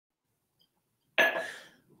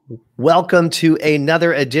Welcome to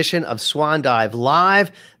another edition of Swan Dive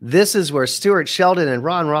Live. This is where Stuart Sheldon and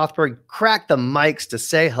Ron Rothberg crack the mics to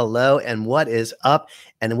say hello and what is up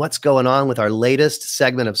and what's going on with our latest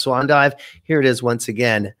segment of Swan Dive. Here it is once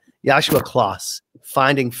again. Yashua Klos,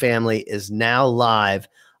 Finding Family, is now live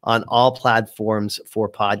on all platforms for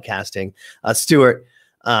podcasting. Stuart,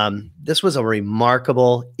 this was a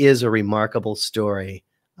remarkable story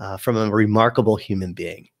from a remarkable human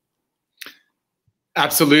being.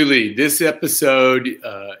 Absolutely. This episode,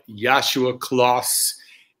 Yashua Klos,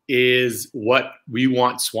 is what we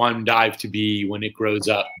want Swan Dive to be when it grows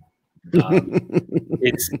up.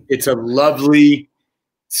 It's a lovely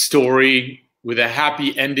story with a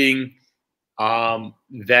happy ending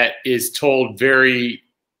that is told very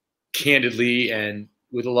candidly and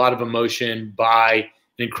with a lot of emotion by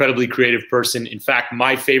an incredibly creative person. In fact,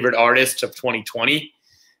 my favorite artist of 2020.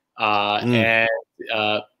 And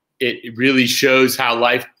it really shows how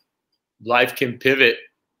life can pivot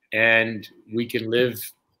and we can live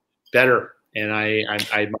better. And I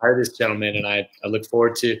admire this gentleman, and I look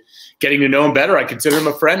forward to getting to know him better. I consider him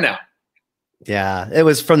a friend now. Yeah, it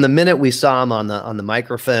was from the minute we saw him on the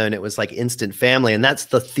microphone, it was like instant family. And that's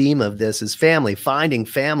the theme of this, is family, finding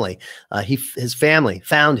family. His family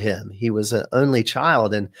found him. He was an only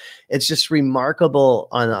child. And it's just remarkable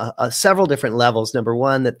on several different levels. Number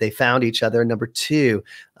one, that they found each other. Number two,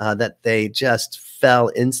 that they just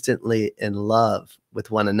fell instantly in love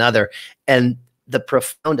with one another. And the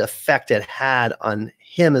profound effect it had on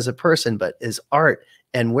him as a person, but his art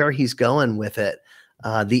and where he's going with it.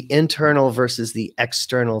 The internal versus the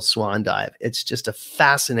external swan dive. It's just a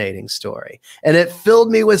fascinating story. And it filled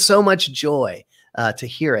me with so much joy to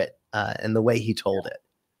hear it and the way he told it.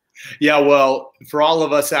 Yeah, well, for all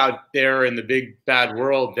of us out there in the big bad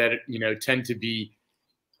world that, tend to be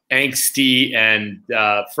angsty and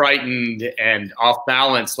frightened and off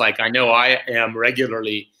balance, like I know I am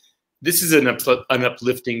regularly, this is an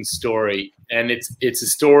uplifting story. And it's a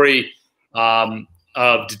story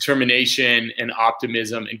of determination and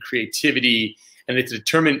optimism and creativity. And it's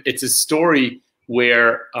a story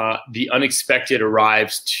where the unexpected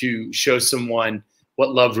arrives to show someone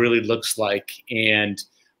what love really looks like, and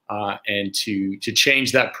to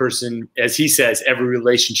change that person. As he says, every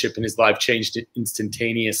relationship in his life changed it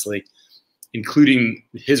instantaneously, including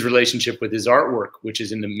his relationship with his artwork, which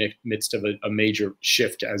is in the midst of a major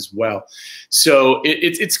shift as well. So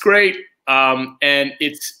it's great. And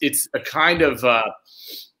it's a kind of,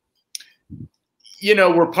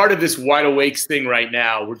 we're part of this Wide Awakes thing right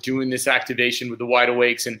now. We're doing this activation with the Wide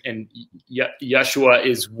Awakes, and Yashua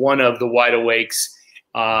is one of the Wide Awakes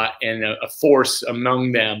and a force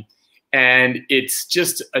among them. And it's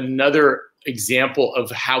just another example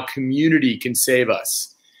of how community can save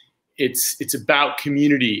us. It's about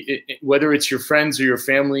community, whether it's your friends or your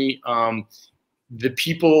family, the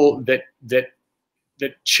people that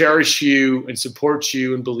cherish you and support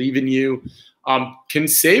you and believe in you, can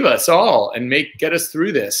save us all and get us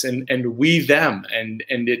through this, and we them, and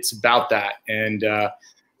it's about that. And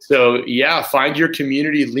so yeah, find your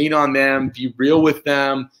community, lean on them, be real with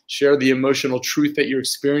them, share the emotional truth that you're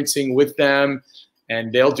experiencing with them,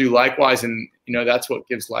 and they'll do likewise. And that's what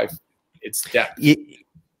gives life its depth.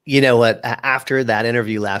 You know what? After that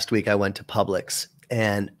interview last week, I went to Publix.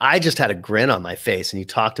 And I just had a grin on my face. And you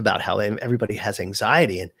talked about how everybody has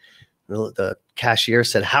anxiety. And the cashier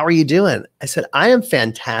said, "How are you doing?" I said, "I am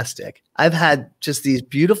fantastic. I've had just these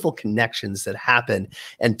beautiful connections that happened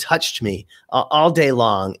and touched me all day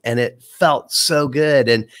long. And it felt so good."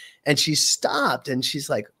 And she stopped and she's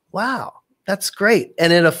like, "Wow, that's great."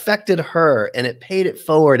 And it affected her and it paid it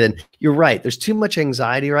forward. And you're right. There's too much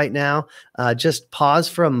anxiety right now. Just pause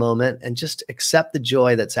for a moment and just accept the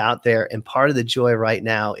joy that's out there. And part of the joy right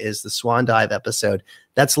now is the Swan Dive episode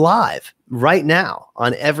that's live right now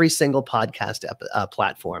on every single podcast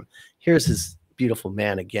platform. Here's his beautiful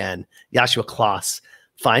man again, Yashua Klos,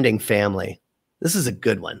 Finding Family. This is a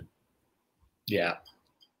good one. Yeah.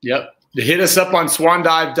 Yep. Hit us up on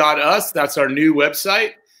swandive.us. That's our new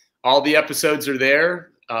website. All the episodes are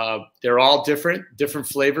there. They're all different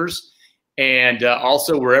flavors. And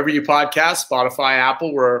also wherever you podcast, Spotify,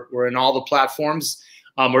 Apple, we're in all the platforms.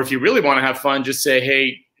 Or if you really want to have fun, just say,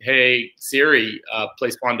 hey Siri, play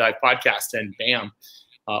Swan Dive podcast, and bam.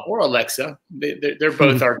 Or Alexa. They're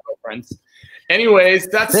both our girlfriends. Anyways,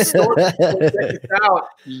 that's the story. Check this out.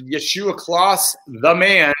 Yashua Klos, the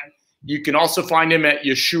man. You can also find him at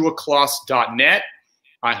yashuaklos.net.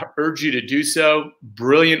 I urge you to do so.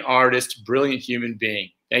 Brilliant artist, brilliant human being.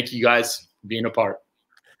 Thank you guys for being a part.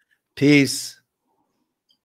 Peace.